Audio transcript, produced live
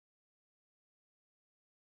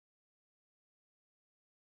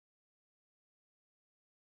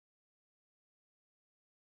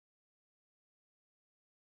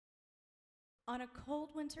On a cold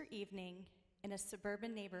winter evening in a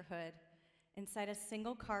suburban neighborhood, inside a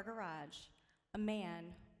single-car garage, a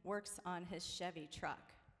man works on his Chevy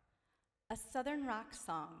truck. A Southern rock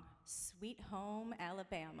song, Sweet Home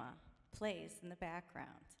Alabama, plays in the background.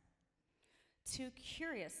 Two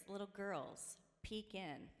curious little girls peek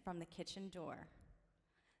in from the kitchen door.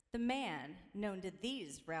 The man, known to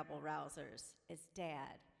these rabble-rousers as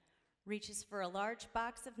Dad, reaches for a large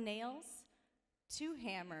box of nails, two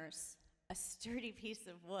hammers, a sturdy piece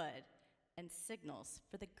of wood, and signals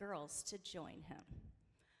for the girls to join him.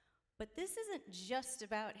 But this isn't just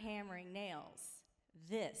about hammering nails.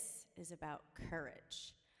 This is about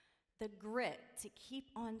courage, the grit to keep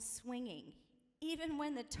on swinging, even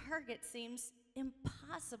when the target seems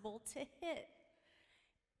impossible to hit.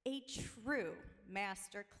 A true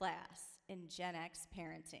master class in Gen X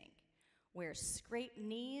parenting, where scraped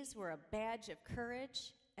knees were a badge of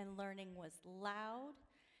courage and learning was loud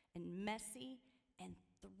and messy and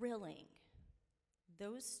thrilling.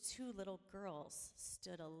 Those two little girls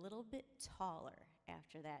stood a little bit taller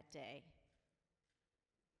after that day.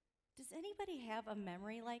 Does anybody have a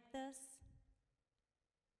memory like this?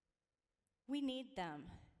 We need them.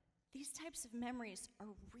 These types of memories are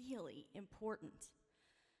really important.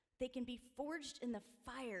 They can be forged in the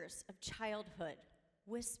fires of childhood,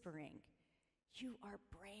 whispering, "You are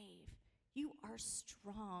brave, you are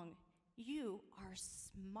strong, you are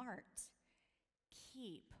smart.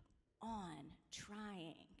 Keep on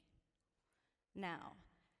trying." Now,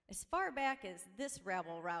 as far back as this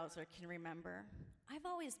rabble-rouser can remember, I've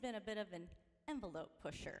always been a bit of an envelope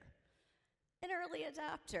pusher, an early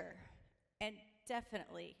adopter, and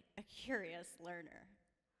definitely a curious learner.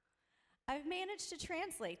 I've managed to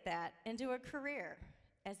translate that into a career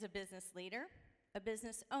as a business leader, a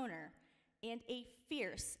business owner, and a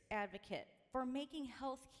fierce advocate for making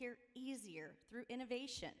healthcare easier through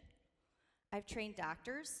innovation. I've trained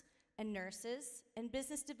doctors and nurses and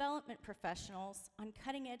business development professionals on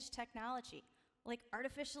cutting-edge technology like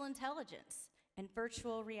artificial intelligence and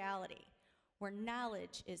virtual reality, where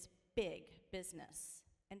knowledge is big business,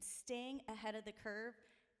 and staying ahead of the curve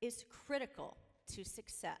is critical to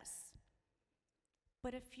success.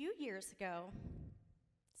 But a few years ago,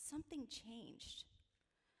 something changed.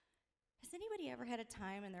 Has anybody ever had a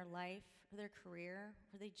time in their life or their career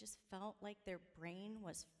where they just felt like their brain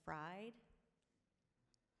was fried?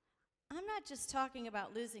 I'm not just talking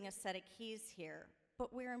about losing a set of keys here,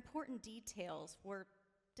 but where important details were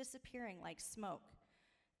disappearing like smoke,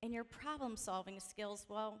 and your problem-solving skills,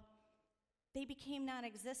 well, they became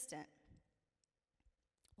non-existent.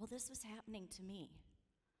 Well, this was happening to me.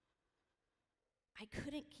 I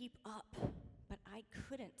couldn't keep up, but I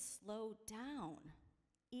couldn't slow down,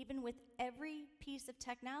 even with every piece of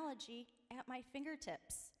technology at my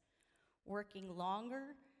fingertips. Working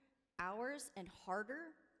longer, hours, and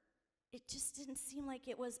harder, it just didn't seem like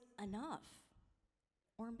it was enough.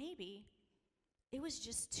 Or maybe it was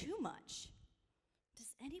just too much.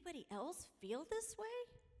 Does anybody else feel this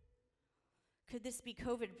way? Could this be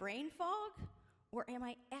COVID brain fog? Or am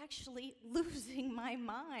I actually losing my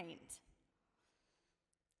mind?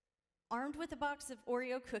 Armed with a box of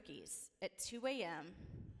Oreo cookies at 2 a.m.,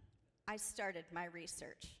 I started my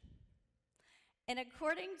research. And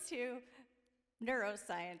according to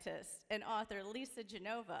neuroscientist and author Lisa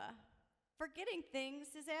Genova, forgetting things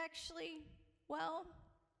is actually, well,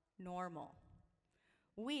 normal.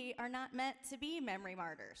 We are not meant to be memory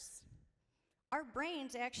martyrs. Our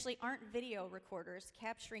brains actually aren't video recorders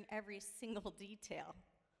capturing every single detail.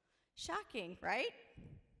 Shocking, right?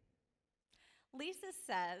 Lisa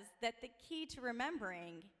says that the key to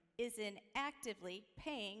remembering is in actively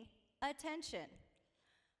paying attention.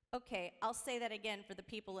 Okay, I'll say that again for the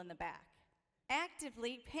people in the back.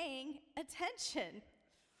 Actively paying attention.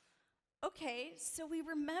 Okay, so we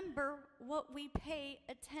remember what we pay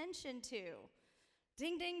attention to.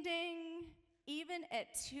 Ding, ding, ding. Even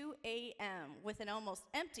at 2 a.m. with an almost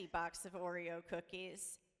empty box of Oreo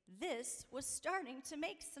cookies, this was starting to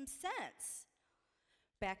make some sense.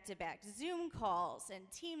 Back-to-back Zoom calls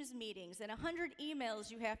and Teams meetings and 100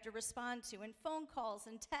 emails you have to respond to and phone calls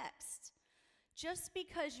and texts. Just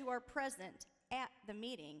because you are present at the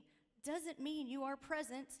meeting doesn't mean you are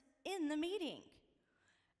present in the meeting.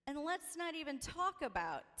 And let's not even talk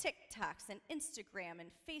about TikToks and Instagram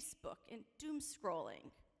and Facebook and doom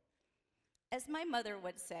scrolling. As my mother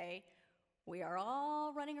would say, we are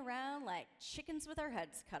all running around like chickens with our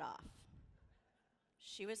heads cut off.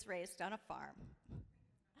 She was raised on a farm.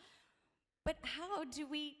 But how do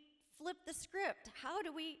we flip the script? How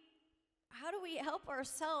do we help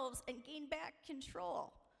ourselves and gain back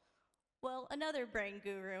control? Well, another brain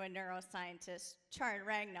guru and neuroscientist, Charn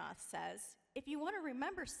Ragnoth, says, if you want to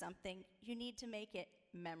remember something, you need to make it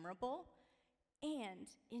memorable and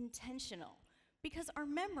intentional, because our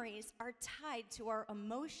memories are tied to our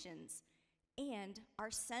emotions and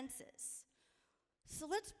our senses. So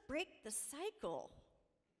let's break the cycle.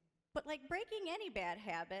 But like breaking any bad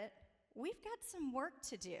habit, we've got some work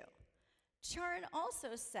to do. Charan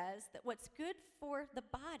also says that what's good for the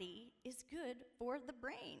body is good for the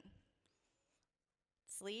brain.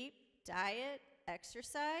 Sleep, diet,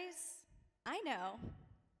 exercise. I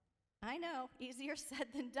know, easier said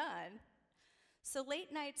than done. So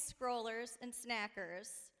late night scrollers and snackers,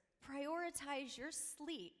 prioritize your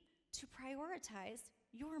sleep to prioritize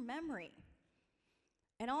your memory.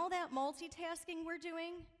 And all that multitasking we're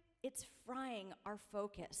doing, it's frying our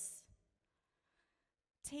focus.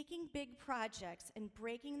 Taking big projects and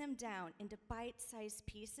breaking them down into bite-sized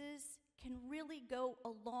pieces can really go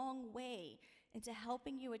a long way into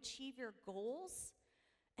helping you achieve your goals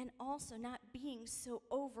and also not being so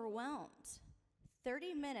overwhelmed.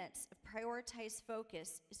 30 minutes of prioritized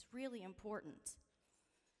focus is really important.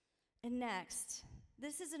 And next,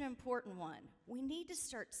 this is an important one. We need to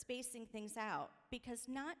start spacing things out, because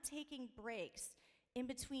not taking breaks in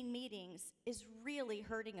between meetings is really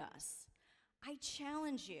hurting us. I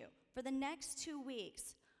challenge you, for the next 2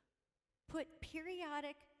 weeks, put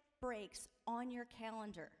periodic breaks on your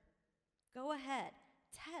calendar. Go ahead,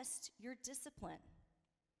 test your discipline.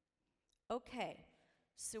 Okay,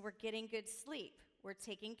 so we're getting good sleep. We're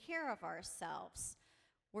taking care of ourselves.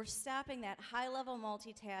 We're stopping that high-level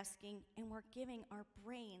multitasking, and we're giving our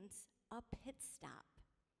brains a pit stop.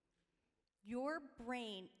 Your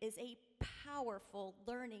brain is a powerful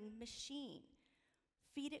learning machine.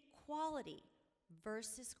 Feed it quality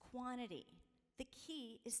versus quantity. The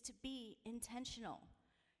key is to be intentional.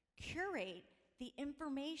 Curate the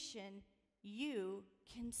information you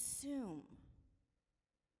consume.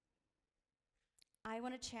 I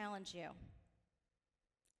want to challenge you.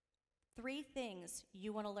 3 things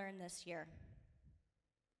you want to learn this year.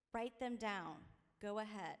 Write them down. Go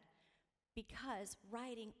ahead. Because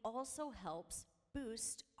writing also helps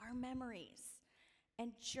boost our memories.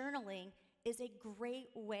 And journaling is a great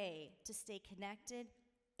way to stay connected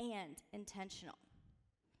and intentional.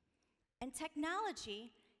 And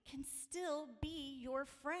technology can still be your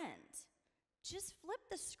friend. Just flip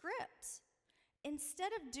the script.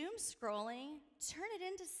 Instead of doom scrolling, turn it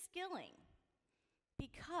into skilling.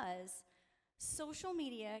 Because social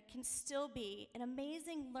media can still be an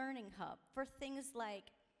amazing learning hub for things like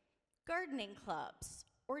gardening clubs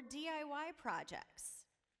or DIY projects.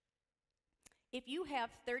 If you have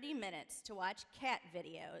 30 minutes to watch cat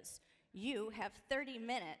videos, you have 30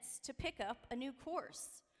 minutes to pick up a new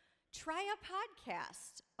course. Try a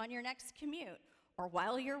podcast on your next commute or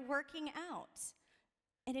while you're working out.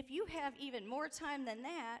 And if you have even more time than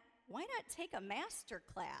that, why not take a master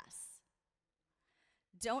class?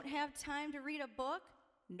 Don't have time to read a book?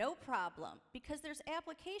 No problem, because there's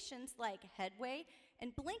applications like Headway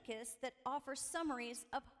and Blinkist that offer summaries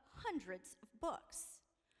of hundreds of books.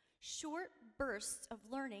 Short bursts of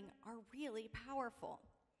learning are really powerful.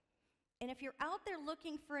 And if you're out there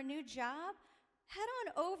looking for a new job, head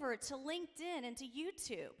on over to LinkedIn and to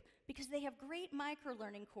YouTube, because they have great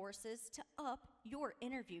micro-learning courses to up your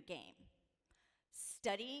interview game.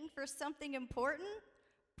 Studying for something important?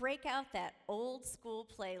 Break out that old school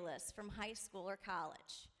playlist from high school or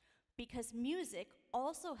college, because music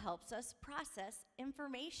also helps us process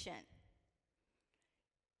information.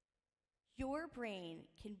 Your brain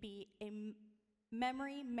can be a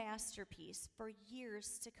memory masterpiece for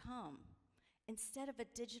years to come, instead of a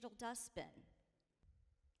digital dustbin.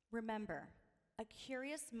 Remember, a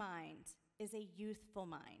curious mind is a youthful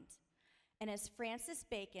mind. And as Francis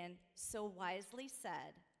Bacon so wisely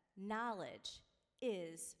said, knowledge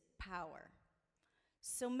is power.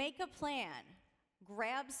 So make a plan,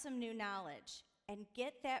 grab some new knowledge, and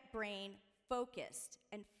get that brain focused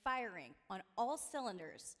and firing on all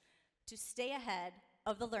cylinders to stay ahead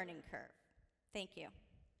of the learning curve. Thank you.